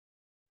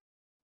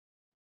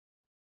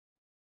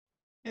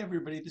Hey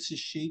everybody, this is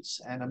Sheets,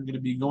 and I'm going to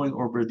be going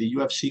over the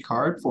UFC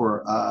card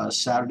for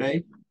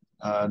Saturday,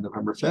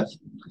 November 5th.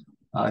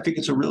 I think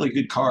it's a really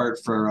good card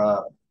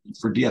for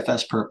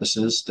DFS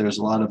purposes. There's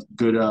a lot of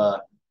good,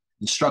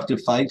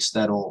 instructive fights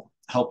that'll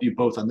help you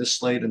both on this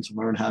slate and to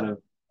learn how to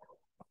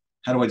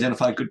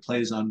identify good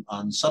plays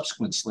on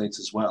subsequent slates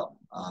as well.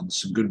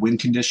 Some good win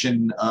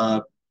condition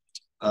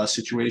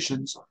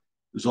situations.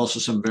 There's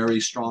also some very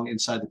strong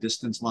inside the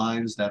distance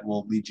lines that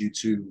will lead you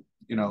to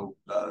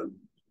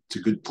to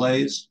good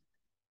plays.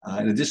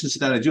 In addition to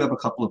that, I do have a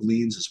couple of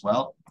leans as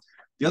well.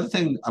 The other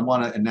thing I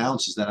want to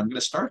announce is that I'm going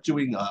to start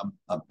doing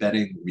a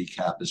betting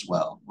recap as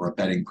well, or a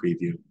betting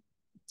preview.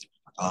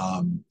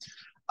 Um,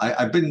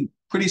 I've been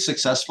pretty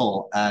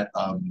successful at,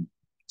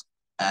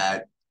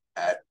 at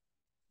at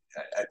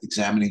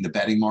examining the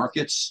betting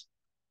markets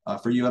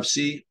for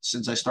UFC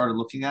since I started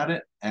looking at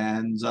it,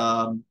 and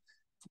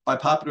by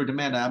popular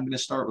demand, I'm going to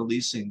start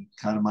releasing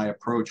kind of my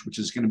approach, which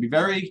is going to be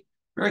very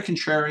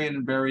contrarian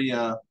and very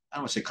I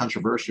don't want to say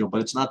controversial,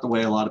 but it's not the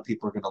way a lot of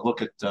people are going to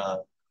look at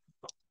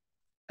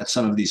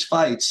some of these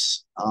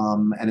fights.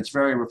 And it's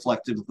very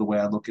reflective of the way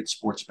I look at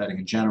sports betting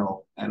in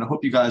general. And I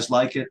hope you guys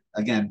like it.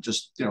 Again,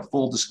 just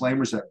full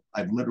disclaimers that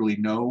I've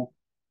literally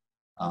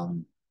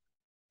um,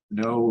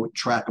 no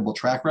trackable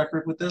track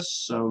record with this.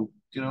 So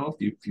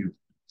if you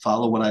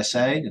follow what I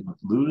say and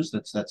lose,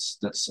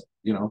 that's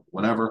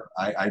whatever.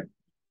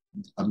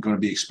 I'm going to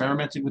be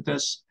experimenting with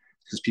this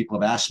because people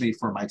have asked me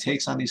for my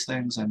takes on these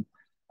things, and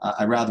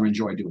I rather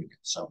enjoy doing it.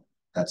 So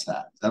that's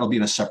that. That'll be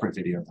in a separate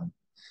video then.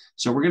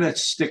 So we're going to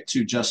stick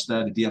to just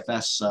the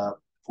DFS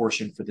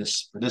portion for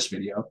this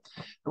video.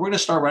 And we're going to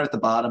start right at the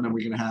bottom, and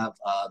we're going to have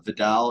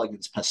Vidal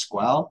against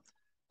Pascual,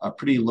 a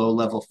pretty low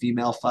level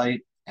female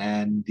fight,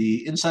 and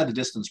the inside the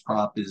distance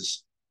prop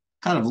is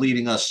kind of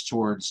leading us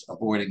towards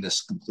avoiding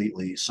this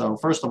completely. So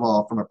first of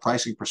all, from a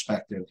pricing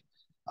perspective,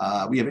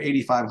 we have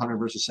 8,500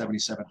 versus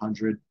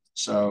 7,700.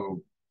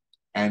 So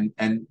and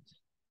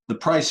the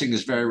pricing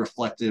is very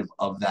reflective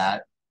of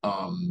that.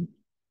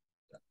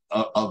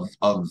 Of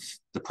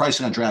the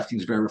pricing on DraftKings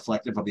is very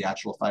reflective of the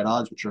actual fight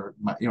odds, which are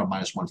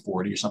minus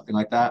 140 or something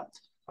like that.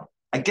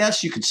 I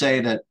guess you could say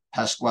that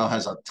Pascual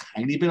has a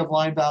tiny bit of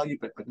line value,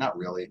 but not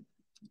really.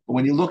 But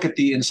when you look at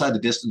the inside the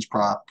distance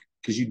prop,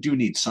 because you do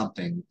need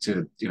something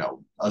to,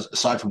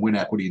 aside from win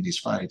equity in these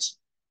fights,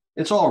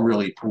 it's all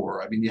really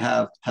poor. I mean, you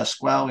have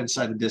Pascual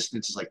inside the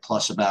distance is like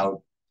plus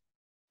about,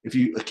 if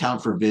you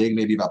account for Vig,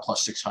 maybe about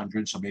plus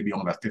 600, so maybe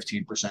only about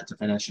 15% to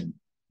finish, and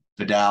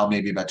Vidal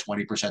maybe about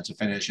 20% to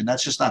finish, and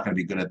that's just not going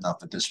to be good enough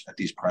at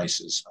these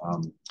prices.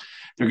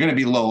 They're going to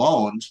be low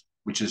owned,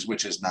 which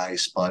is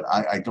nice, but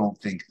I don't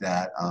think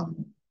that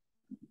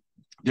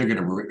they're going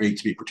to rate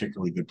to be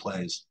particularly good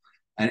plays.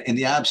 And in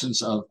the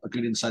absence of a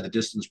good inside the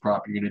distance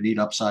prop, you're going to need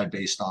upside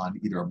based on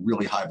either a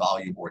really high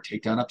volume or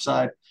takedown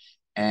upside.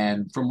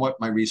 And from what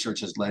my research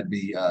has led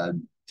me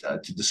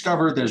to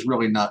discover, there's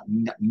really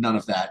none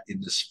of that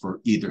in this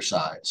for either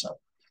side. So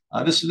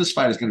this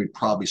fight is going to be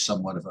probably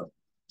somewhat of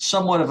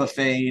a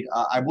fade.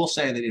 I will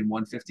say that in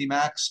 150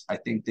 max, I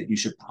think that you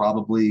should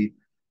probably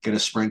get a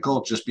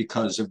sprinkle just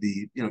because of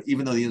the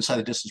even though the inside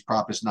the distance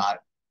prop is not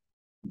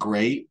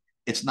great,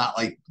 it's not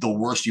like the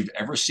worst you've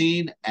ever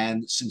seen.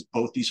 And since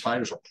both these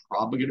fighters are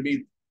probably going to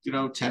be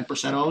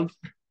 10% owned,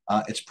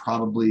 it's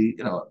probably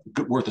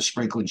worth a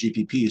sprinkle in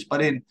GPPs.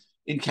 But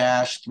in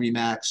cash, 3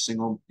 max,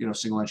 single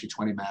entry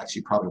 20 max,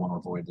 you probably want to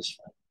avoid this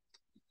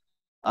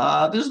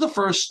fight. This is the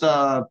first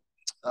fight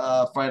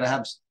I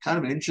have kind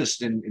of an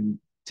interest in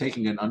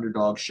taking an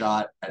underdog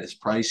shot at his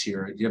price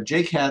here. You have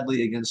Jake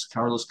Hadley against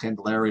Carlos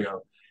Candelario,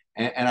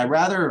 and I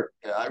rather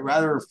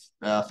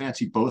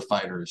fancy both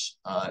fighters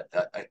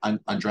on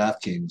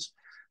DraftKings,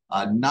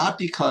 not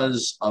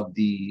because of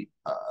the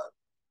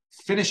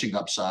finishing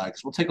upside,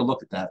 because we'll take a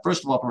look at that.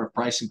 First of all, from a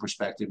pricing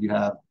perspective, you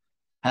have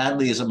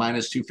Hadley is a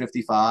minus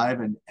 255,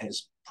 and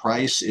his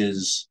price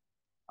is,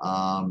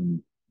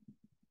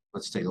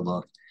 let's take a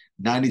look,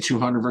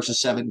 9,200 versus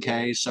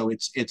 7K. So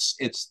it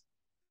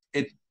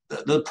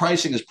the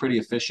pricing is pretty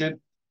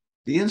efficient.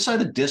 The inside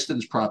the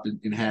distance prop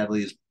in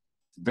Hadley is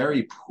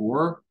very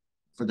poor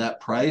for that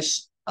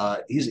price.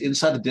 He's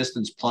inside the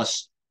distance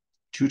plus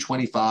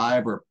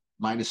 225 or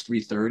minus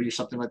 330 or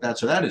something like that.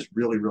 So that is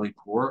really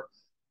poor.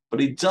 But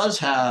he does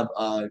have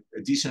a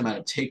decent amount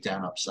of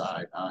takedown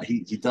upside.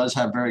 He does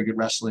have very good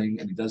wrestling,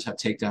 and he does have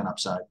takedown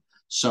upside.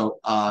 So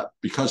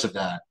because of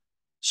that,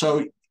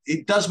 so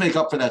it does make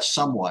up for that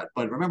somewhat.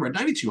 But remember, at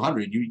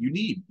 9,200, you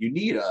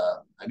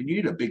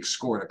need a big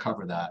score to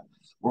cover that.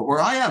 Where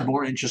I have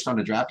more interest on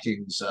the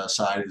DraftKings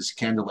side is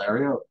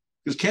Candelario,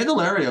 because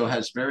Candelario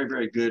has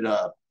very good.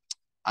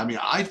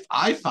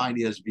 I find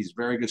he's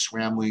very good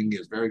scrambling. He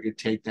has very good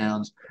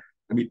takedowns.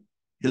 I mean,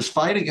 his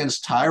fight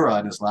against Tyra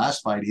in his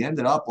last fight, he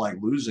ended up like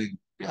losing,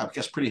 yeah, I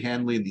guess pretty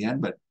handily in the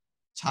end. But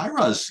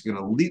Tyra's an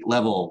elite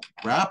level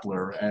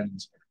grappler,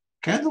 and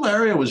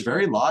Candelario was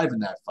very live in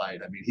that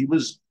fight. I mean, he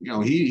was,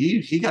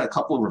 he got a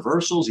couple of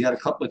reversals, he had a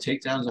couple of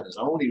takedowns on his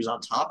own. He was on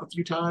top a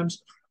few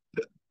times,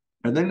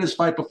 and then his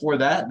fight before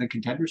that in the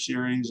Contender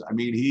Series, I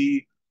mean,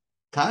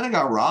 kind of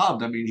got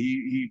robbed. I mean,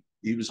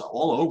 he was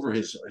all over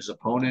his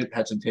opponent,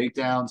 had some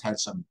takedowns, had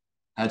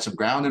some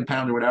ground and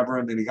pound or whatever,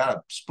 and then he got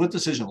a split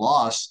decision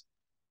loss.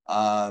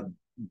 Uh,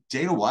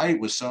 Dana White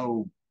was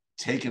so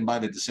taken by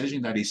the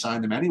decision that he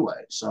signed him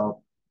anyway.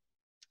 So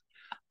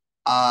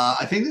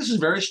I think this is a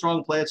very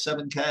strong play at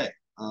 7K.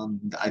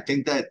 I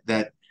think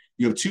that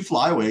you have two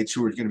flyweights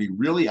who are going to be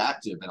really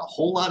active and a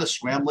whole lot of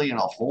scrambling and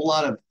a whole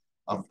lot of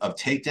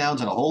takedowns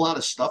and a whole lot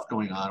of stuff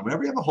going on.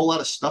 Whenever you have a whole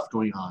lot of stuff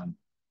going on,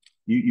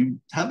 you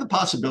have the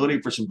possibility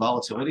for some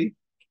volatility.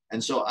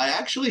 And so I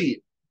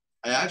actually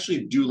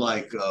do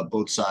like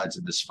both sides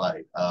of this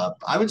fight.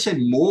 I would say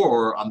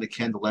more on the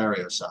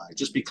Candelario side,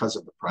 just because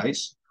of the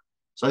price.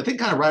 So I think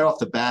kind of right off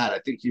the bat, I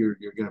think you're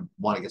going to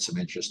want to get some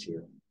interest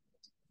here.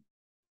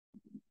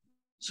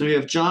 So we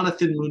have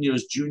Jonathan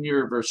Munoz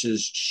Jr.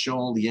 versus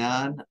Sean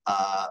Lian.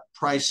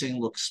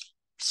 Pricing looks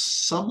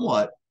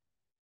somewhat,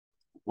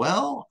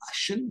 well, I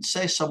shouldn't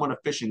say somewhat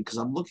efficient because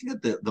I'm looking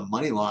at the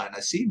money line. I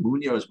see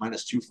Munoz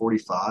minus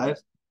 245.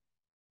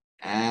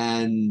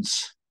 And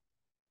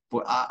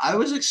but I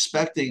was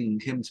expecting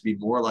him to be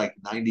more like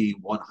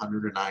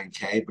 9,100 or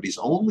 9K, but he's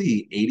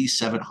only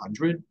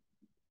 8,700.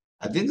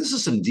 I think this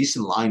is some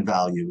decent line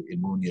value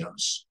in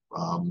Munoz,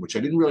 which I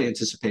didn't really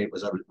anticipate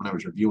when I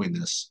was reviewing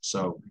this.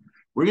 So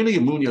we're going to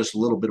give Munoz a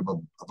little bit of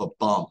a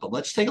bump, but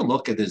let's take a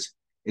look at his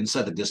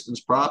inside the distance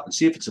prop and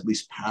see if it's at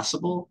least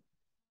passable.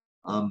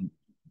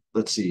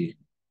 Let's see.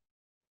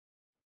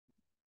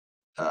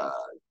 Uh,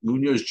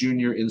 Munoz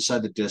Jr.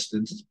 inside the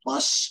distance is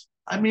plus,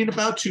 I mean,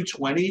 about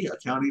 220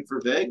 accounting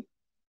for VIG,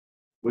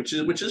 which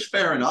is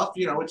fair enough.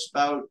 You know, it's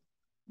about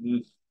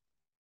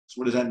so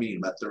what does that mean?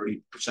 About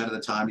 30% of the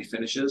time he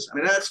finishes.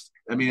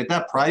 I mean at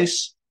that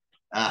price,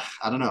 I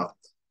don't know.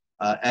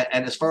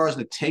 And as far as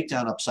the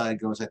takedown upside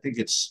goes, I think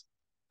it's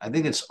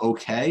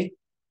okay.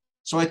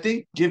 So I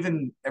think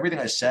given everything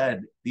I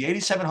said, the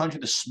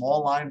 8,700, the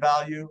small line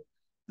value,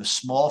 the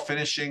small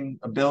finishing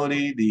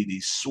ability, the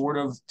sort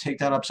of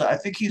takedown upside, I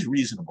think he's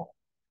reasonable.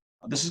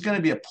 This is going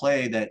to be a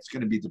play that's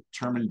going to be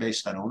determined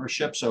based on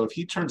ownership. So if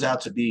he turns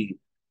out to be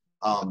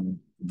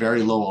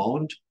very low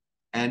owned,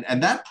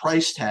 and that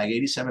price tag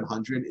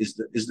 8,700 is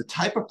the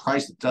type of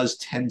price that does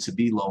tend to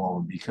be low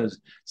owned because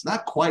it's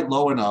not quite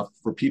low enough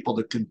for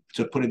people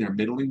to put in their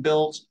middling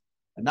builds,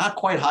 and not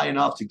quite high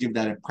enough to give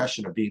that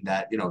impression of being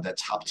that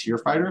top tier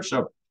fighter.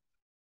 So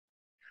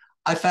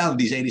I found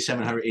these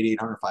 8,700,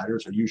 8,800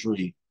 fighters are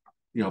usually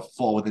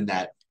fall within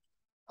that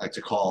I like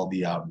to call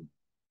the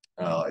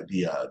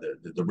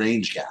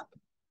range gap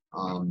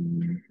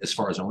as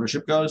far as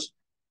ownership goes.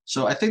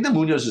 So I think that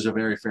Munoz is a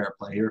very fair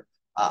play here.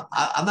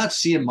 I'm not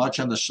seeing much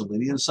on the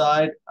Shalinian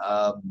side.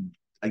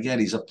 Again,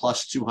 he's a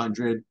plus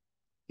 200.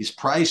 He's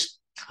priced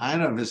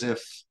kind of as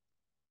if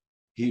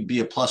he'd be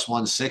a plus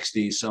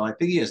 160. So I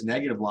think he has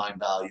negative line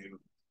value.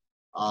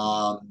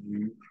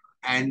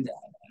 And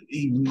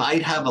he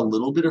might have a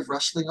little bit of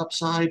wrestling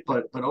upside,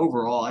 but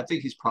overall, I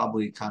think he's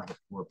probably kind of a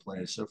poor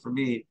play. So for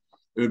me,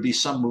 it would be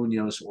some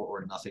Munoz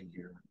or nothing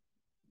here.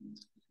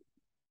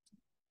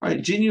 All right,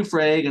 Jinu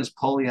Frey against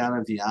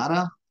Poliana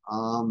Viana.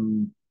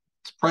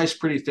 It's priced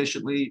pretty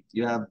efficiently.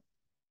 You have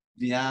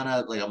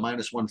Viana like a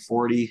minus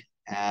 140,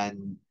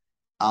 and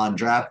on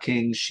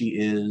DraftKings, she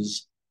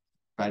is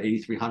about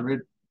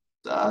 8,300.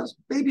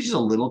 Maybe she's a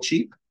little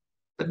cheap,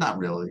 but not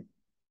really.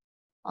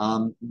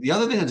 The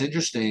other thing that's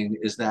interesting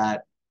is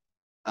that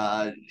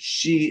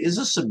she is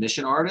a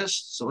submission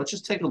artist. So let's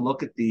just take a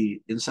look at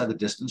the inside the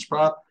distance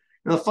prop.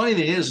 The funny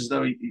thing is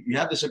though you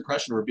have this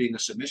impression of her being a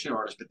submission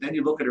artist, but then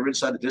you look at her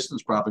inside the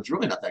distance prop, it's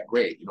really not that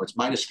great. It's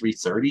minus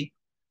 330.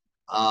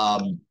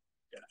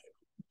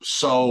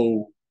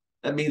 So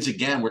that means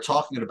again we're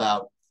talking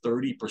about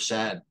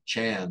 30%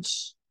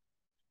 chance,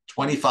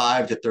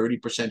 25 to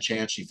 30%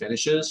 chance she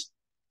finishes.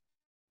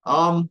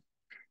 But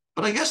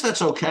I guess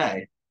that's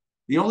okay.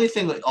 The only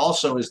thing that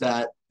also is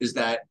that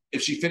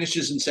if she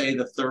finishes in say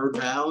the third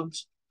round,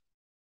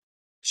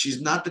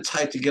 she's not the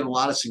type to get a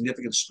lot of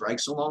significant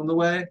strikes along the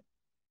way.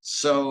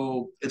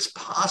 So it's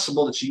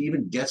possible that she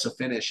even gets a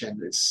finish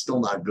and it's still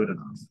not good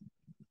enough.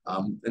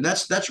 And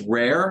that's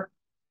rare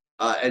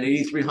at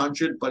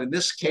 8,300. But in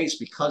this case,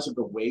 because of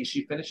the way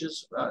she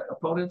finishes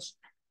opponents,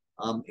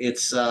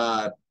 it's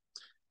not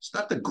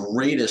the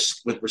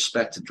greatest with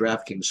respect to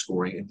DraftKings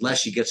scoring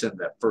unless she gets into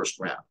that first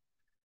round.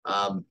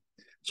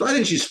 So I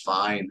think she's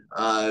fine.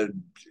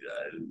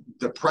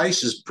 The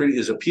price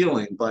is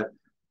appealing, but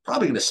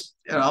probably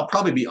I'll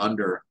probably be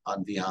under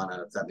on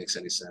Viana if that makes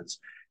any sense.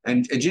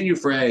 And Jinu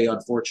Frey,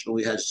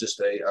 unfortunately, has just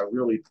a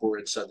really poor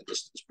inside the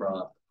distance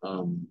prop.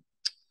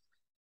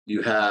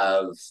 You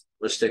have,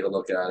 let's take a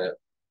look at it.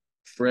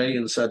 Frey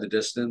inside the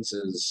distance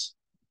is,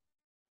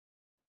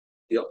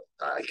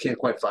 I can't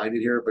quite find it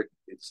here, but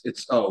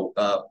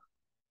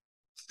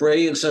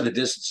Frey inside the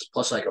distance is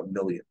plus like 1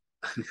 million.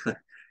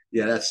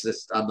 Yeah, that's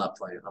I'm not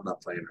playing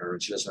her,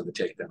 and she doesn't have the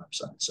takedown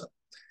upside. So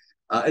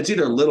it's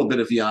either a little bit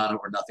of Viana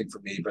or nothing for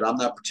me, but I'm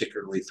not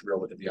particularly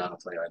thrilled with the Viana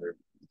play either.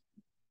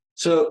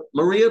 So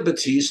Maria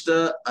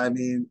Batista, I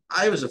mean,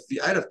 I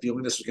had a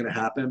feeling this was going to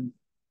happen.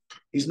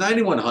 He's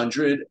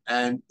 9,100,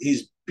 and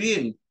he's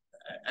being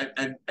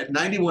at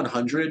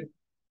 9,100,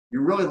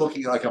 you're really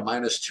looking at like a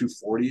minus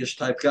 240-ish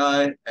type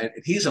guy, and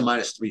he's a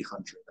minus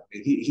 300. I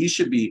mean, he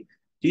should be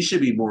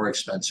more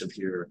expensive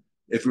here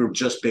if we were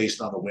just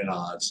based on the win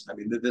odds. I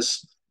mean,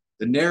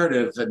 the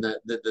narrative and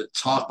the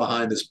talk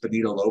behind this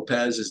Benito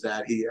Lopez is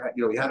that he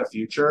had a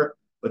future,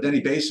 but then he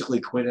basically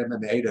quit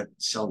MMA to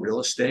sell real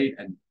estate,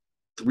 and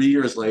 3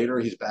 years later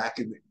he's back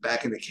in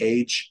the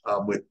cage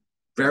with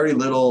very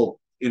little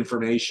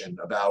information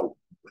about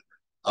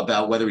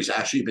whether he's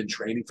actually been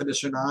training for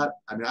this or not.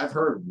 I mean, I've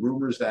heard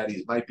rumors that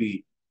he might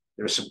be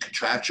there's some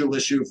contractual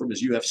issue from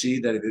his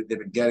UFC that they've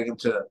been getting him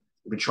to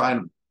they've been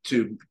trying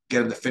to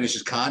get him to finish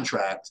his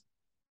contract,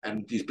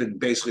 and he's been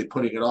basically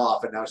putting it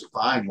off. And now he's like,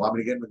 fine, you want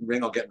me to get in the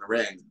ring? I'll get in the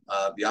ring,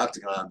 the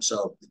octagon.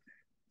 So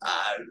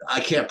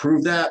I can't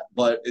prove that,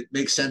 but it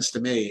makes sense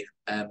to me.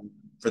 And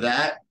for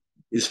that,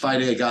 he's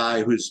fighting a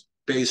guy who's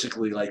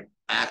basically like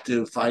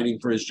active, fighting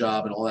for his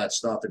job and all that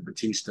stuff in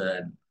Batista.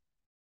 And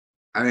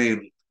I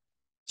mean,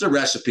 it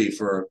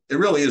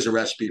really is a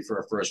recipe for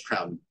a first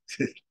round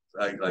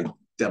like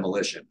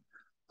demolition.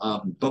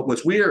 But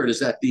what's weird is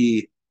that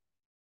the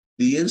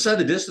inside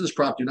the distance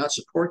prop do not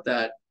support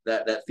that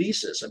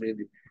thesis. I mean,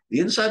 the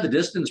inside the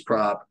distance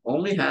prop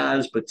only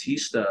has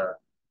Batista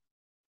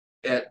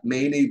at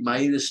maybe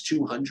minus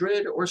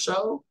 200 or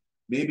so,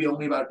 maybe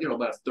only about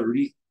a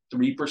 33%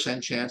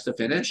 chance to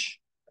finish.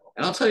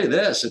 And I'll tell you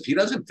this: if he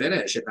doesn't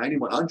finish at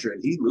 9,100,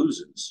 he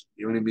loses.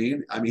 You know what I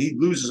mean? I mean, he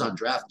loses on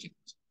DraftKings.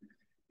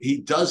 He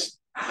does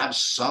have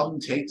some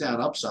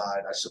takedown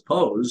upside, I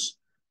suppose,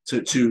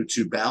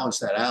 to balance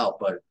that out.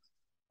 But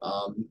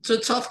it's a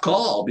tough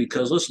call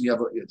because listen,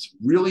 it's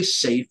really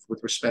safe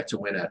with respect to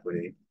win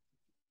equity.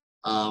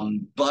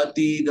 But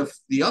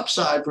the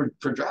upside for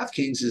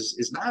DraftKings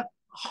is not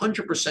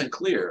 100%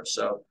 clear.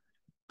 So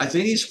I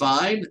think he's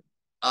fine.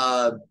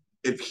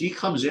 If he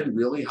comes in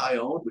really high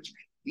owned, which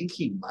I think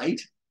he might,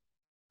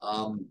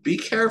 be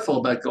careful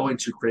about going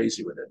too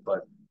crazy with it.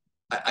 But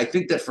I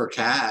think that for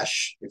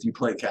cash, if you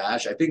play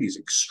cash, I think he's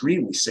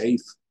extremely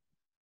safe.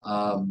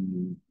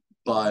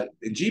 But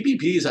in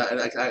GPPs, I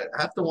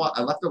have to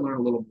learn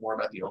a little more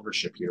about the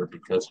ownership here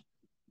because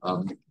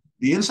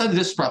the inside of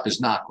this prop is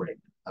not great.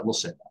 I will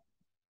say that.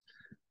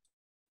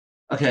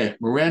 Okay,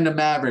 Miranda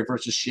Maverick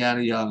versus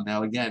Shiana Young.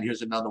 Now again,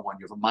 here's another one.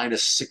 You have a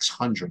minus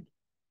 600.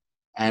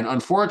 And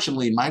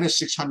unfortunately, minus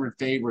 600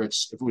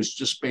 favorites, if it was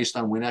just based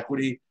on win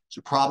equity,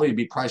 should probably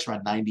be priced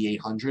around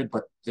 9,800,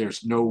 but they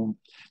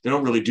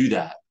don't really do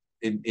that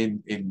in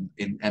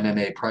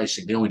MMA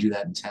pricing. They only do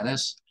that in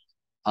tennis.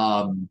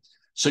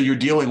 So you're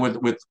dealing with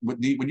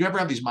when you ever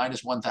have these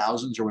minus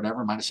 1,000s or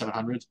whatever, minus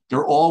 700s,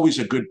 they're always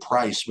a good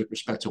price with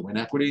respect to win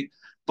equity.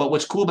 But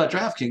what's cool about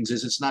DraftKings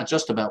is it's not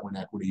just about win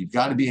equity. You've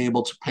got to be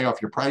able to pay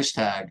off your price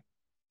tag,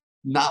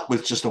 not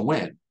with just a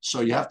win.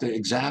 So you have to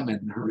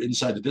examine her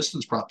inside the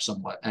distance prop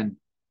somewhat. And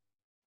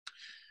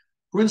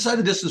her inside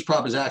the distance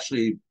prop is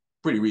actually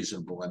pretty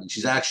reasonable. I mean,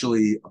 she's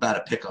actually about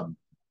a pick 'em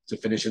to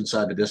finish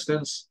inside the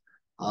distance.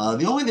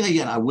 The only thing,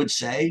 again, I would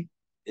say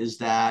is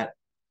that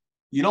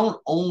you don't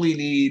only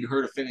need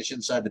her to finish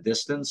inside the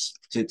distance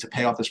to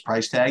pay off this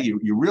price tag.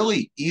 You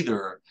really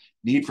either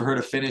need for her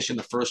to finish in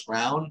the first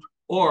round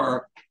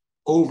or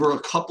over a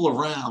couple of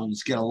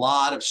rounds, get a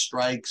lot of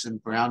strikes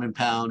and ground and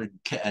pound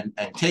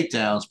and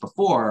takedowns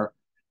before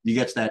you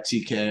get to that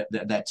TK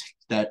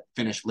that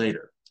finish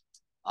later.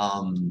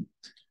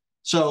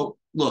 So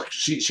look,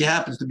 she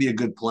happens to be a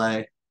good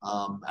play,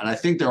 and I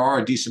think there are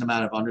a decent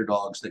amount of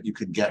underdogs that you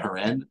could get her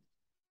in,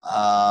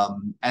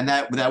 and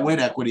that win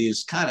equity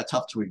is kind of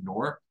tough to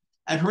ignore.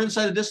 And her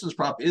inside the distance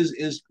prop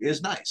is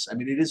nice. I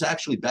mean, it is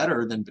actually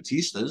better than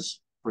Batista's,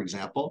 for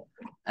example,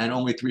 and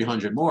only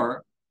 300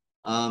 more.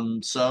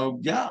 So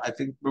yeah, I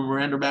think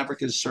Miranda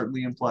Maverick is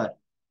certainly in play.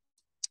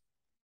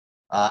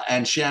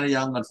 And Shanna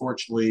Young,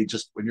 unfortunately,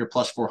 just when you're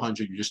plus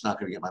 400, you're just not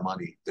going to get my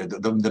money.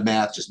 The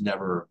math just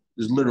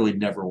literally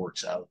never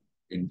works out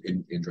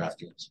in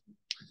DraftKings.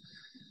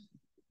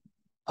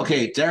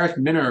 Okay, Derek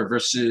Minner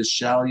versus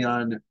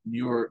Shalian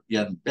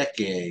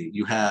Nuerdanbeke.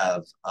 You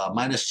have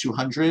minus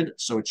 200,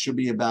 so it should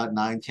be about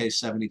 9K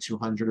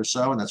 7,200 or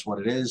so, and that's what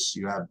it is.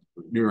 You have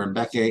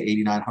Nuerdanbeke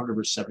 8,900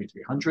 versus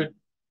 7,300.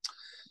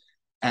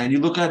 And you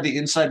look at the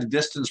inside the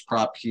distance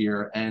prop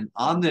here, and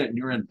on the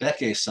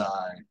Nuerdanbeke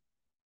side,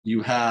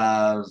 you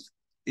have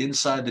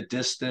inside the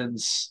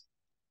distance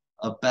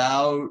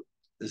about,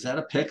 is that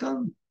a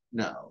pick'em?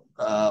 No,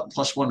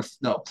 plus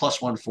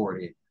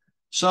 140.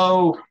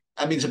 So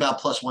that means about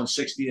plus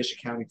 160-ish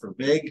accounting for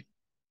big.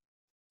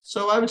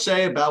 So I would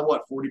say about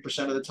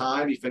 40% of the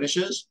time he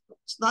finishes.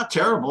 It's not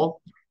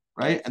terrible,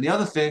 right? And the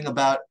other thing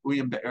about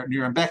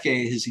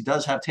Nuerdanbeke is he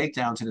does have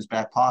takedowns in his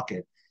back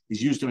pocket.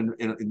 He's used them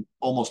in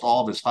almost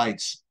all of his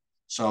fights.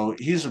 So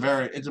it's a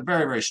very,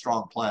 very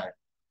strong play.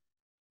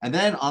 And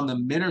then on the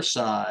Minner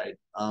side,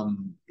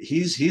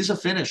 he's a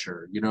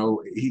finisher. You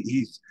know,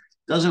 he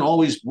doesn't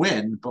always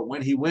win, but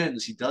when he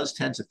wins, he does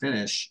tend to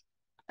finish.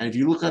 And if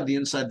you look at the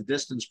inside the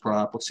distance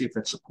prop, let's see if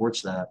that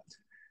supports that.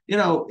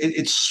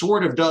 it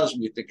sort of does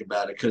when you think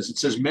about it, because it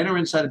says men are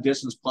inside a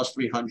distance plus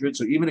 300.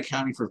 So even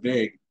accounting for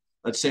vig,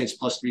 let's say it's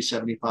plus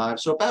 375.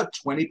 So about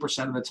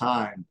 20% of the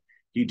time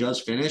he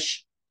does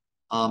finish.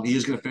 He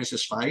is going to finish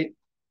this fight.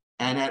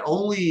 And at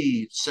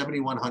only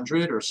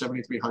 7,100 or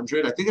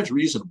 7,300, I think it's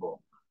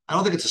reasonable. I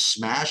don't think it's a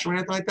smash or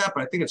anything like that,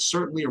 but I think it's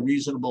certainly a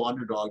reasonable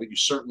underdog that you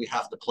certainly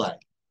have to play.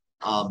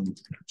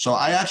 So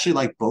I actually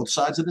like both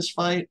sides of this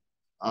fight,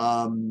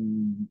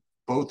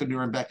 both the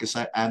Nuremberg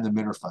and the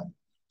Minner fight.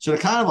 So to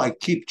kind of like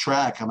keep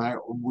track, I mean,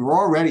 we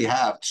already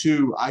have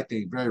two, I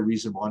think, very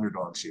reasonable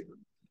underdogs here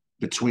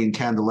between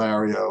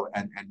Candelario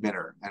and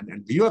Minner. And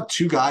if you have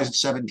two guys at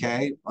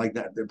 7K like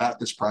that about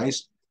this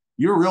price,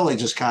 you're really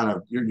just kind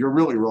of you're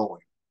really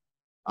rolling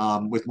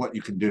with what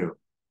you can do.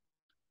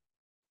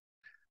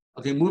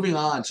 Okay, moving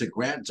on to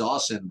Grant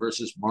Dawson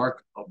versus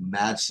Mark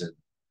Madsen.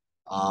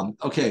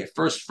 Okay,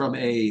 first from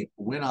a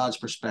win odds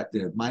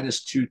perspective,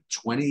 minus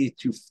 220,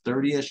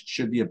 230 ish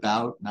should be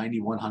about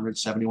 9,100,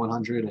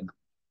 7,100, and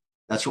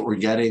that's what we're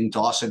getting.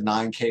 Dawson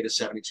 9K to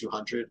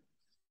 7,200.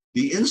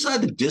 The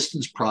inside the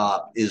distance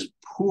prop is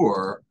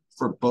poor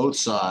for both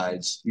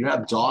sides. You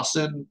have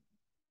Dawson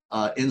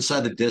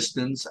inside the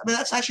distance. I mean,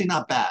 that's actually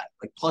not bad.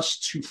 Like plus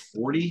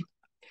 240.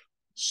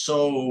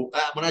 So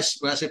when I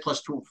say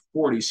plus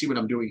 240, see what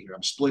I'm doing here.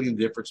 I'm splitting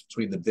the difference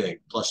between the big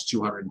plus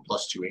 200 and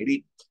plus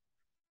 280.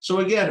 So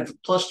again, if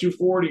plus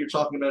 240, you're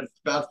talking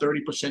about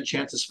 30%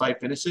 chance this fight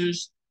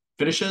finishes.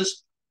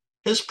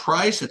 His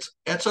price,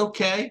 it's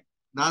okay,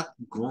 not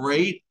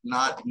great,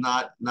 not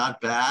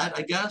bad,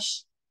 I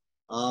guess.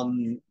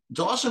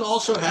 Dawson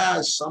also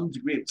has some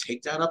degree of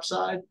takedown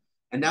upside.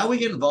 And now we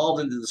get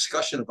involved in the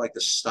discussion of like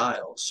the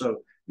style.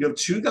 So you have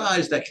two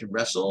guys that can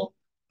wrestle,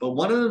 but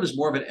one of them is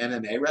more of an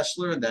MMA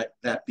wrestler, and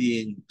that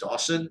being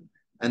Dawson.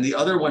 And the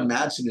other one,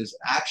 Madsen, is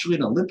actually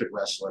an Olympic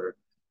wrestler,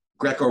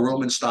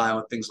 Greco-Roman style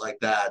and things like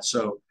that.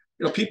 So,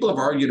 people have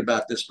argued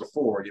about this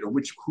before,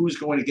 who's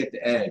going to get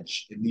the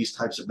edge in these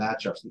types of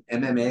matchups, the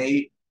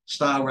MMA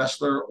style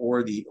wrestler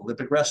or the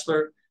Olympic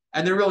wrestler.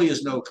 And there really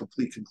is no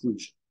complete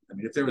conclusion. I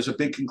mean, if there was a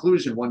big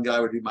conclusion, one guy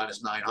would be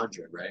minus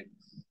 900, right?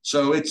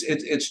 So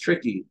it's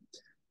tricky.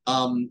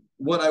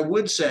 What I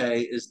would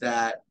say is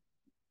that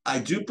I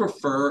do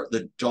prefer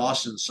the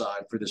Dawson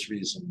side for this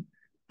reason.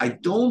 I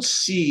don't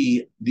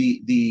see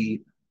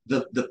the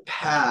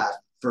path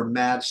for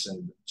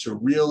Madsen to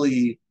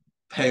really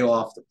pay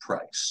off the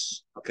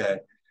price. Okay.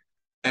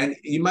 And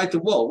you might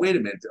think, well, wait a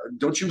minute,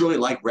 don't you really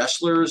like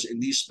wrestlers in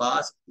these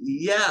spots?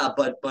 Yeah,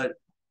 but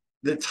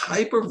the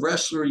type of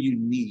wrestler you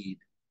need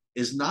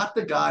is not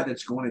the guy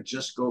that's going to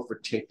just go for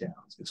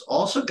takedowns. It's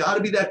also got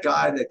to be that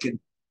guy that can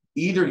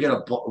either get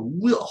a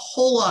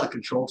whole lot of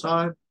control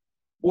time,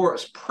 or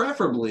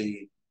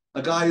preferably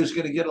a guy who's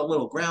going to get a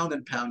little ground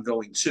and pound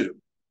going too.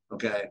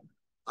 Okay.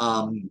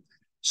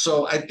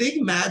 So I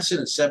think Madsen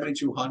at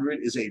 7,200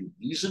 is a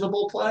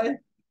reasonable play,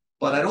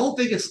 but I don't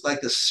think it's like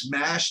the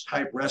smash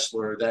type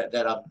wrestler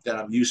that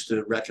I'm used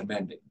to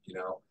recommending.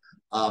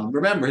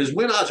 Remember, his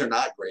win odds are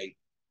not great.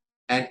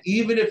 And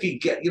even if he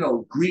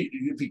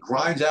if he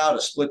grinds out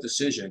a split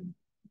decision,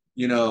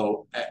 I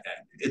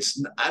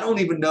don't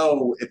even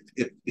know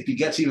if he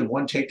gets even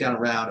one takedown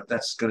round, if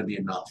that's going to be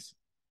enough.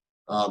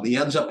 He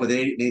ends up with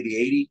 80, maybe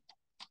 80.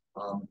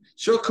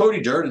 So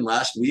Cody Durden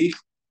last week,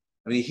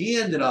 I mean, he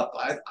ended up,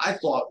 I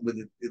thought,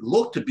 it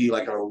looked to be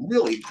like a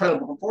really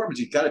incredible performance.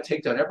 He got a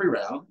takedown every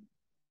round,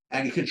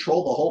 and he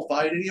controlled the whole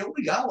fight, and he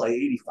only got like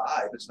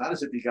 85. It's not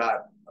as if he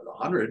got like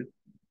 100.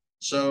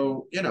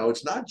 So,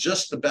 it's not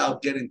just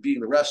about being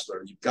the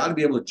wrestler. You've got to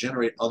be able to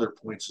generate other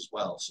points as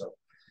well. So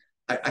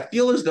I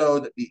feel as though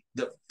that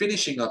the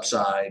finishing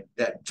upside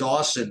that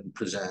Dawson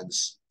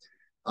presents,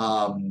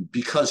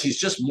 because he's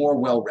just more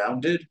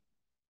well-rounded,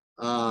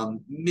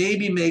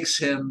 maybe makes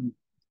him,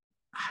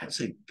 I'd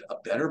say, a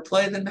better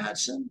play than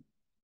Madsen.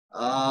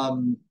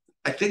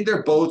 I think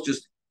they're both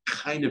just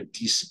kind of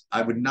decent.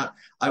 I would not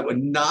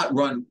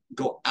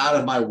go out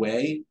of my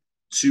way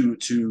to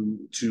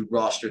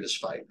roster this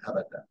fight. How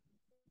about that?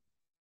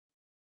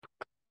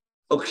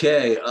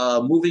 Okay,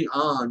 moving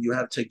on, you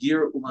have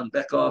Tagir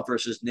Ulanbekov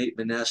versus Nate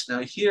Maness.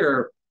 Now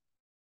here,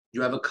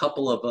 you have a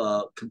couple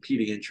of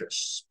competing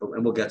interests,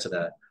 and we'll get to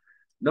that.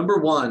 Number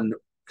one,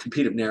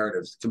 competing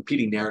narratives,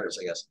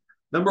 I guess.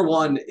 Number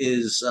one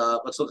is,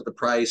 let's look at the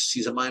price.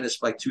 He's a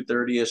minus like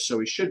 230-ish, so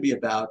he should be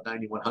about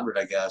 9,100,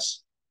 I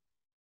guess.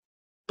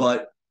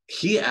 But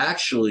he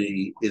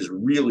actually is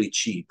really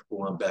cheap,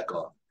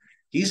 Ulanbekov.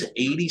 He's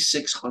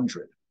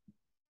 8,600.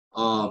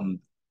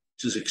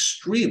 Which is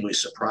extremely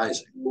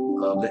surprising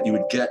that you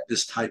would get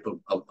this type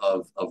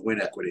of win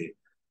equity,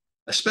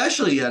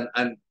 especially in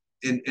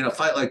a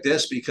fight like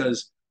this,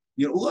 because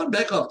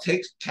Ulanbekov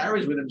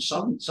carries with him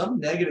some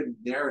negative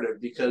narrative,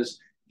 because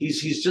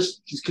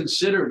he's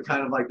considered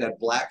kind of like that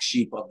black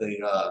sheep of the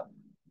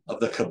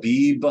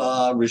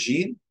Khabib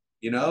regime,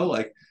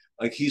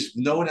 like he's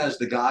known as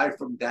the guy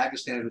from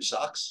Dagestan who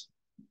sucks,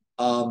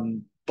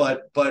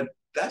 but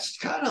that's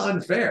kind of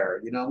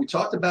unfair. We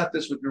talked about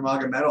this with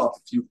Nurmagomedov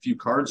a few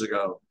cards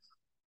ago.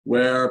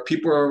 where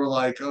people are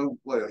like, oh,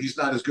 well, he's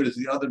not as good as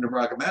the other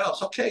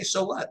Nurmagomedovs. Okay,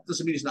 so what?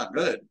 Doesn't mean he's not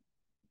good.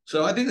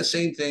 So I think the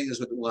same thing is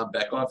with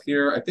Bekov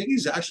here. I think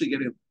he's actually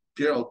getting,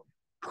 you know,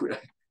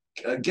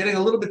 getting a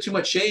little bit too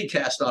much shade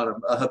cast on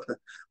him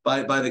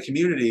by the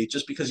community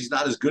just because he's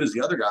not as good as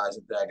the other guys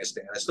in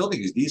Dagestan. I still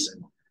think he's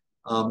decent.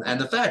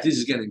 And the fact is,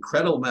 he's getting an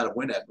incredible amount of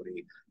win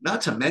equity. Not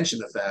to mention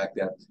the fact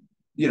that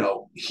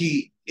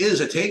he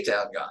is a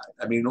takedown guy.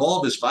 I mean, all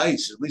of his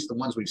fights, at least the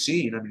ones we've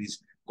seen, I mean,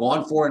 he's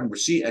gone for and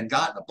received and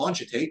gotten a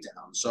bunch of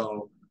takedowns.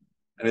 So,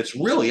 and it's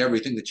really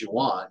everything that you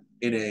want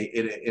in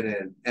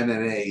an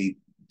MMA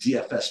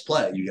DFS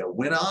play. You get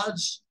win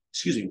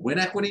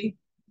equity,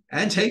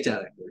 and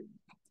takedown equity.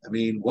 I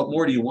mean, what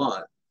more do you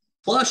want?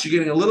 Plus, you're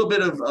getting a little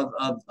bit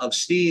of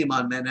steam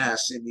on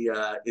Menes in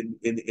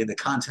the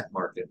content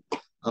market.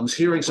 I'm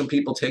hearing some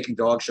people taking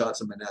dog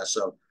shots on Menes,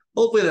 so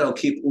hopefully that'll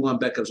keep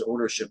Ulanbekov's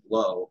ownership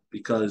low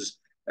because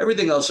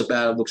everything else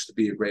about it looks to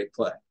be a great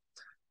play.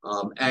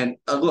 And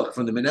look,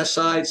 from the Menes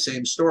side,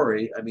 same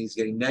story. I mean, he's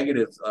getting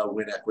negative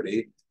win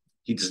equity.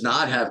 He does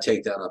not have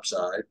takedown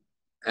upside,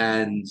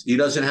 and he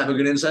doesn't have a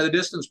good inside the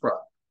distance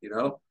prop.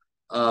 You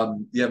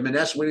have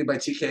Menes winning by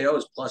TKO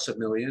is plus $1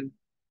 million.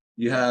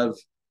 You have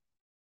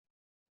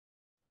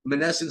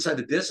Menes inside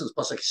the distance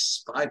plus like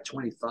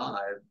 525.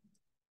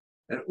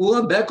 And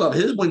Ulanbekov,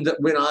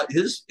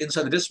 his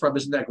inside the distance prop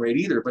isn't that great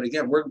either. But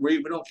again,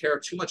 we don't care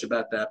too much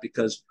about that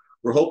because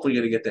we're hopefully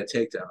going to get that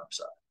takedown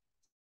upside.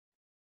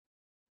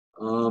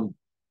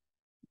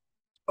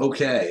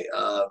 Okay.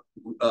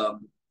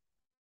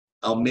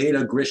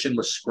 Almeida Grishin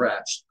was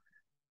scratched.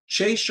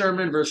 Chase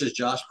Sherman versus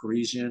Josh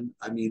Parisian.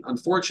 I mean,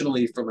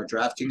 unfortunately, from a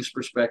DraftKings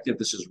perspective,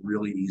 this is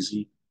really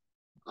easy.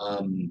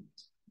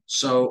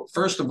 So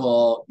first of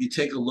all, you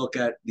take a look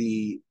at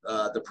the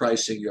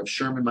pricing. You have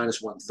Sherman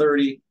minus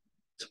 130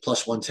 to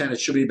plus 110. It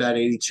should be about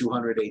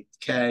 8,200,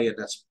 8K, and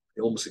that's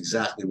almost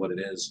exactly what it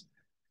is.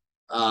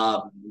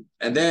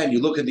 And then you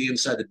look at the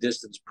inside the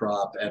distance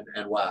prop,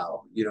 and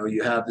wow,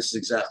 you have this is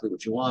exactly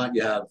what you want.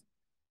 You have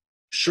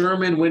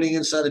Sherman winning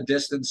inside the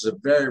distance is a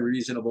very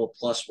reasonable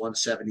plus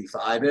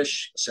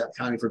 175-ish,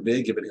 accounting for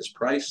big given his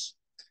price.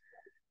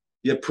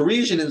 You have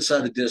Parisian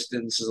inside the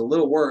distance is a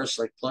little worse,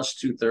 like plus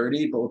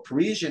 230. But what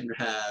Parisian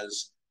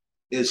has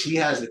is he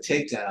has the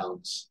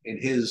takedowns in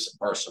his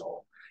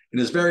arsenal. In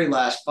his very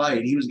last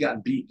fight, he was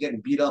getting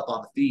beat up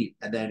on the feet,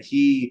 and then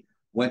he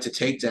went to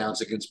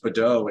takedowns against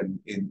Badeau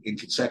in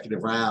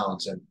consecutive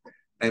rounds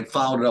and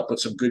followed it up with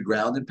some good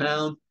ground and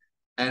pound.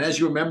 And as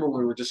you remember, when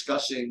we were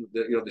discussing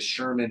the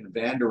Sherman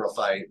Vandera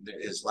fight,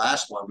 his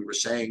last one, we were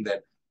saying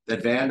that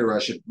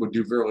Vandera would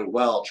do really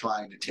well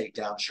trying to take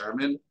down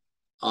Sherman.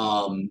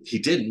 He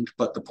didn't,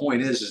 but the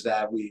point is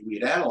that we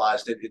had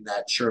analyzed it in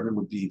that Sherman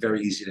would be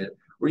very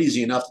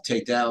easy enough to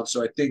take down.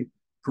 So I think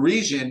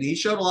Parisian, he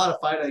showed a lot of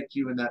fight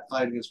IQ in that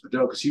fight against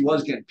Badeau because he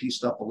was getting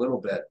pieced up a little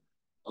bit.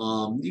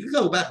 You can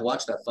go back and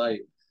watch that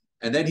fight.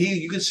 And then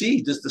you can see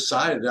he just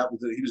decided that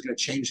he was going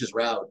to change his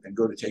route and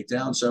go to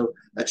takedown. So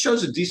that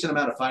shows a decent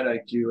amount of fight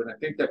IQ. And I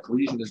think that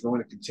Parisian is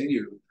going to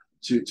continue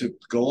to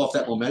go off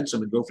that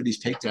momentum and go for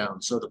these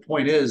takedowns. So the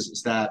point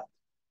is that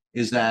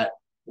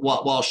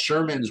while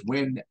Sherman's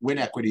win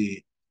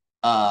equity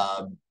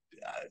and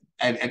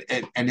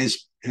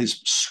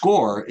his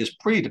score is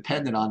pretty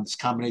dependent on this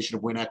combination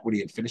of win equity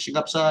and finishing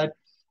upside,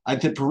 I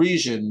think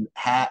Parisian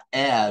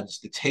adds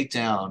the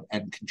takedown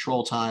and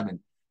control time and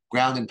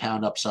ground and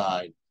pound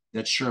upside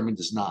that Sherman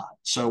does not.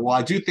 So while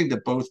I do think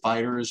that both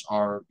fighters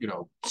are,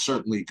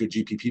 certainly good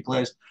GPP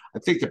plays, I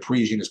think that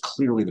Parisian is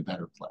clearly the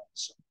better play.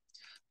 So,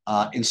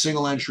 in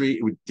single entry,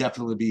 it would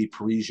definitely be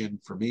Parisian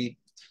for me.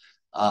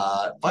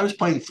 If I was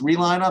playing 3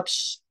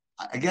 lineups,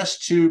 I guess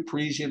 2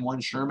 Parisian, 1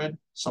 Sherman,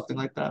 something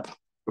like that.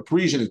 But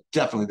Parisian is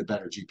definitely the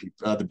better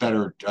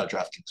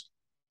DraftKings.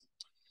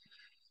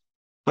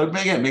 But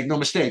again, make no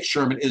mistake,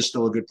 Sherman is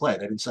still a good play.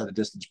 That inside the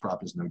distance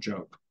prop is no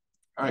joke.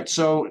 All right,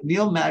 so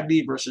Neil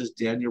Magny versus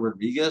Daniel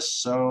Rodriguez.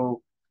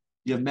 So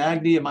you have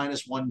Magny at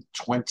minus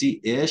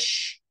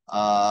 120-ish,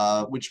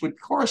 which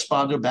would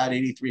correspond to about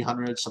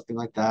 8,300, something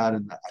like that.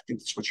 And I think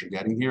that's what you're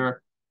getting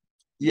here.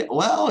 Yeah,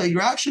 well,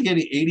 you're actually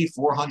getting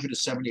 8,400 to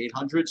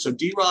 7,800. So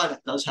D-Rod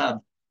does have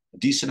a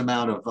decent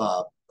amount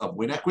of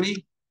win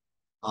equity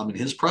in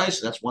his price.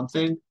 That's one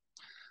thing.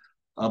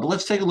 But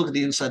let's take a look at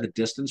the inside the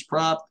distance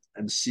prop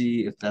and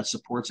see if that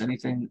supports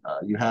anything.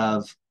 You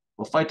have,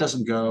 fight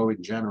doesn't go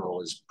in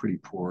general is pretty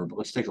poor, but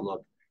let's take a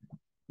look.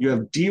 You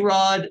have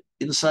D-Rod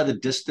inside the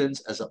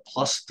distance as a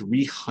plus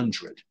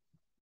 300.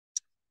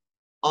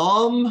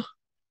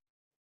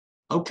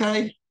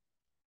 Okay.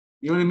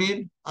 You know what I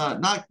mean?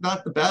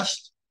 Not the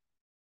best,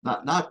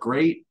 not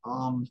great.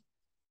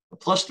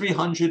 Plus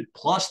 300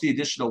 plus the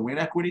additional win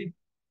equity.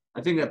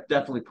 I think that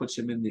definitely puts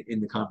him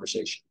in the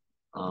conversation.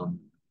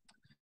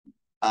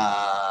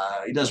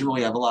 He doesn't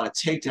really have a lot of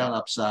takedown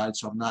upside,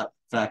 so I'm not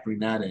factoring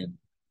that in.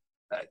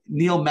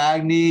 Neil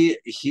Magny,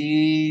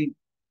 he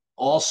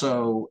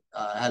also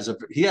has a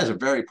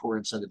very poor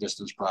inside the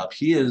distance prop.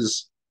 He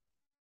is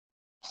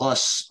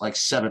plus like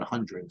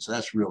 700, so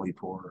that's really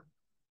poor.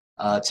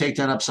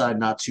 Takedown upside,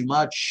 not too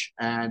much,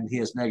 and he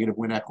has negative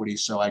win equity,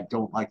 so I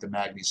don't like the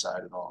Magny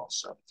side at all.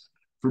 So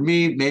for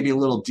me, maybe a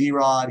little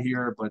D-Rod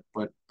here,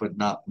 but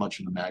not much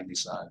on the Magny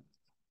side.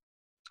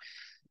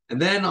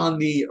 And then on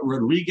the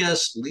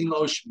Rodriguez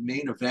Lemos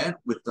main event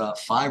with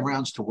 5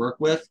 rounds to work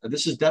with,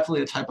 this is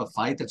definitely the type of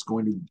fight that's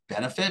going to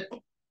benefit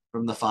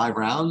from the 5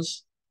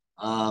 rounds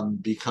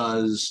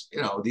because,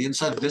 you know, the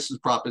inside distance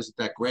prop isn't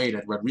that great.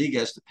 And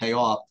Rodriguez to pay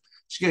off,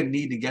 she's going to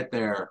need to get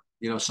there,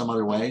 you know, some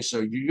other way.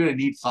 So you're going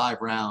to need 5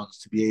 rounds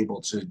to be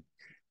able to,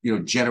 you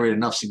know, generate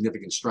enough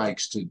significant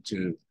strikes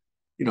to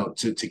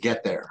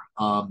get there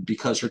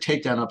because her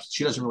takedown up,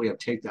 she doesn't really have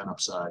takedown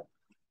upside.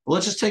 Well,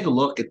 let's just take a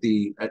look at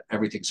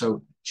everything.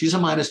 So she's a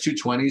minus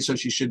 220, so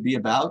she should be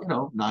about, you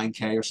know,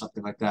 9K or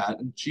something like that.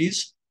 And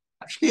she's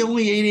actually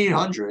only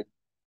 8,800.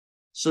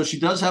 So she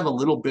does have a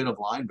little bit of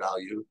line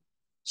value.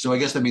 So I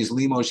guess that means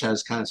Lemos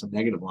has kind of some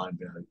negative line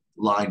value,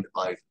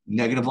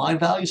 negative line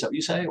value, is that what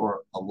you say?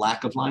 Or a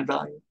lack of line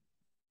value?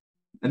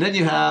 And then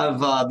you have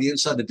the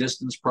inside the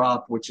distance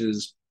prop, which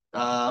is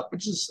I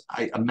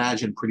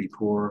imagine pretty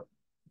poor.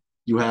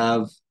 You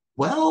have,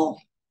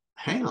 well,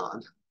 hang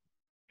on.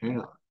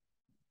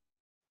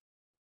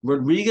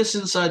 Rodriguez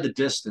inside the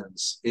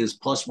distance is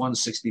plus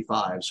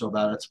 165, so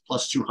about it's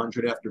plus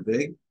 200 after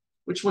Vig,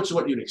 which is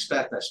what you'd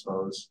expect, I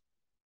suppose.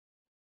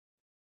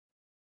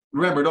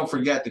 Remember, don't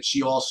forget that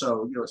she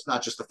also, you know, it's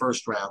not just the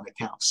first round that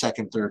counts,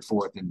 second, third,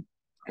 fourth, and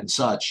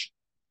such.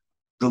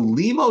 The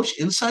Lemos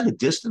inside the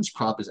distance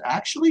prop is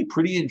actually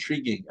pretty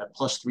intriguing at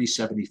plus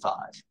 375.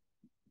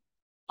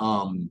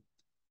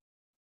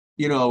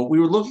 You know, we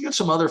were looking at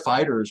some other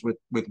fighters with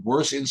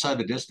worse inside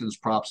the distance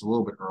props a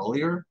little bit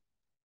earlier.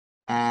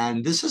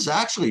 And this is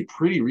actually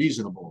pretty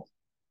reasonable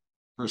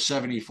for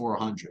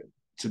 7,400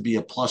 to be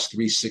a plus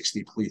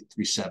 360,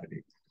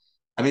 370.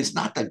 I mean, it's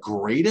not the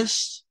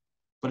greatest,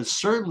 but it's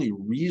certainly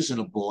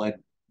reasonable. And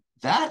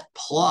that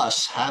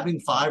plus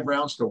having 5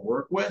 rounds to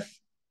work with,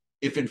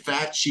 if in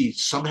fact she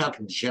somehow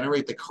can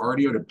generate the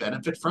cardio to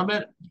benefit from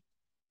it,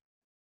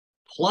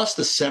 plus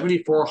the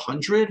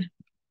 7,400,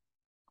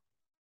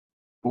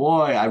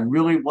 boy, I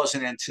really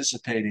wasn't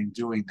anticipating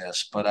doing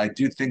this, but I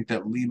do think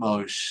that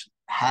Lemos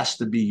has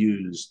to be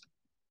used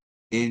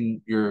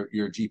in your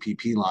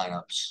GPP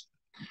lineups.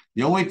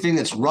 The only thing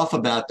that's rough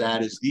about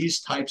that is these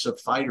types of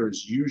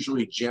fighters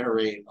usually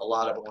generate a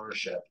lot of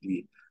ownership.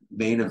 The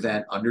main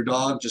event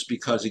underdog, just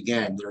because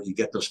again, you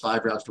get those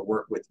 5 rounds to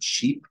work with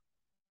cheap.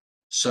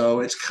 So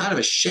it's kind of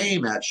a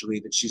shame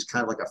actually that she's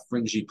kind of like a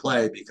fringy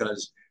play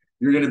because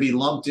you're going to be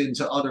lumped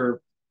into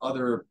other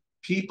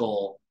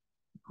people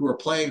who are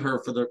playing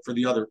her for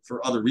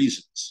other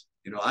reasons.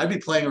 You know, I'd be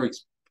playing her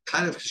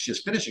kind of because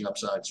she's finishing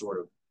upside, sort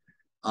of,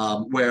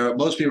 where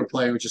most people are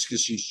playing her just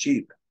because she's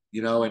cheap,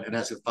 you know, and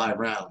has 5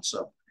 rounds.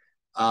 So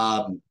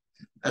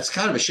that's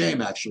kind of a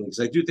shame, actually, because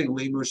I do think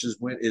Lemos's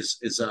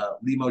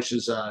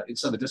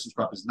inside the distance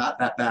prop is not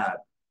that bad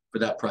for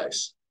that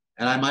price.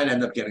 And I might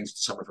end up getting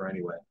some of her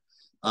anyway.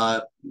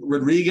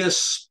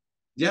 Rodriguez,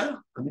 yeah,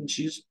 I mean,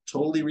 she's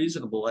totally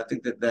reasonable. I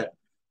think that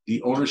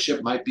the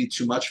ownership might be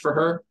too much for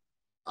her.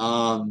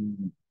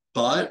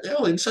 But you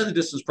know, inside the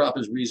distance prop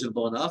is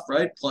reasonable enough,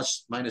 right?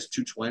 Plus minus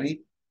 220.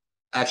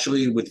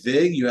 Actually, with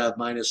Vig, you have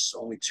minus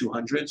only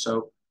 200.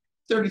 So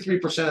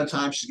 33% of the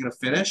time she's going to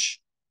finish.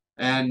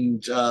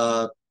 And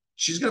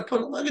she's going to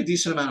put like a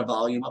decent amount of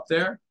volume up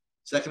there.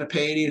 Is that going to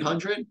pay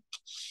 8,800?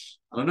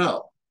 I don't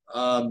know.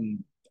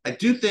 I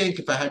do think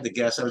if I had to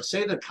guess, I would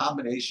say the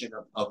combination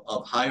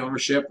of high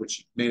ownership,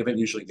 which main event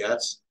usually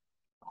gets,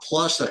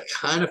 plus a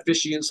kind of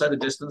fishy inside the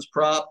distance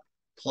prop,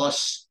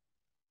 plus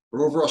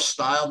her overall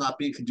style not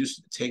being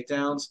conducive to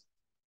takedowns,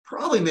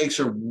 probably makes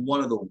her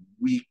one of the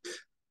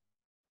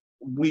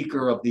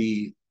weaker of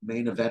the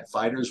main event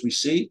fighters we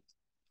see.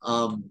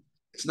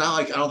 It's not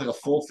like I don't think a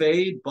full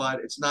fade, but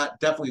it's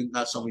definitely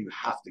not someone you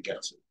have to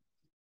get to.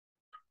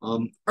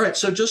 All right,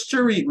 so just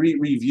to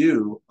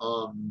review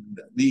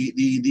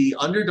the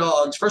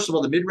underdogs. First of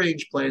all, the mid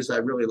range plays I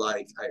really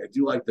like. I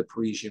do like the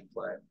Parisian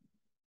play.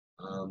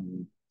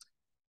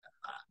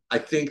 I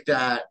think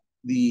that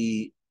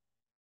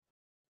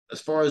as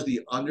far as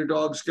the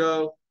underdogs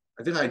go,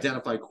 I think I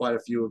identified quite a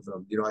few of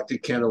them. You know, I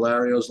think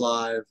Candelario's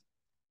live.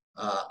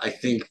 I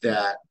think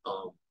that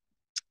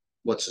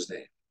what's his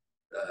name?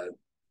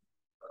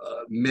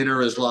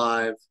 Minner is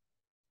live.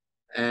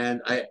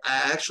 And I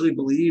actually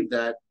believe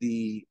that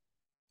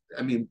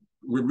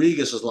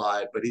Rodriguez is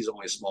live, but he's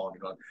only a small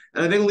underdog.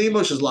 And I think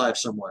Lemos is live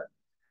somewhat.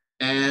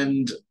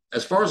 And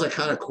as far as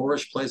kind of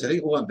chorus plays, I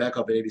think going back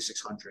up at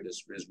 8,600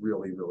 is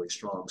really, really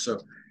strong.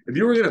 So if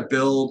you were going to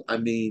build, I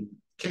mean,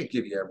 can't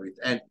give you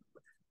everything.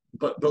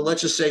 But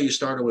let's just say you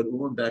started with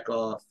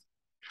Ulanbekov,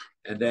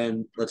 and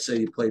then let's say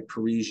you played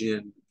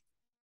Parisian,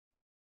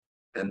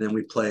 and then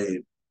we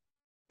played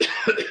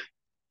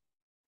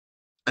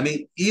I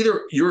mean,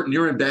 either you're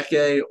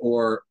Mbeke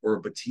or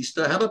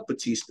Batista. How about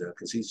Batista?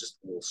 Because he's just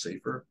a little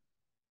safer.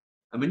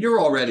 I mean,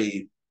 you're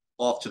already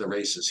off to the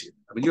races here.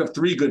 I mean, you have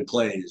 3 good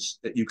plays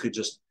that you could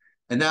just.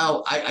 And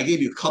now I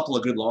gave you a couple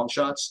of good long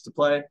shots to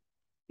play.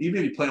 even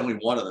if you play only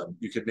one of them,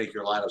 you can make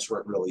your lineups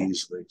work really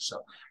easily. So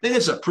I think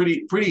it's a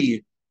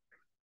pretty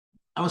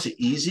I won't say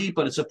easy,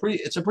 but it's a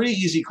pretty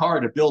easy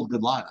card to build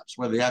good lineups.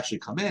 Whether they actually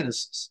come in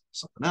is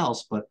something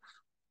else. But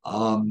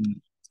um,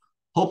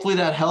 hopefully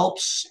that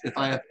helps. If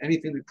I have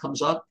anything that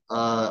comes up,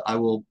 I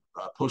will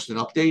post an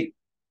update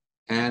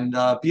and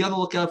be on the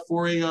lookout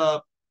for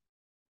a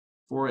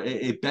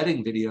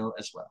betting video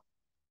as well.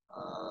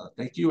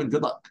 Thank you and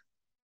good luck.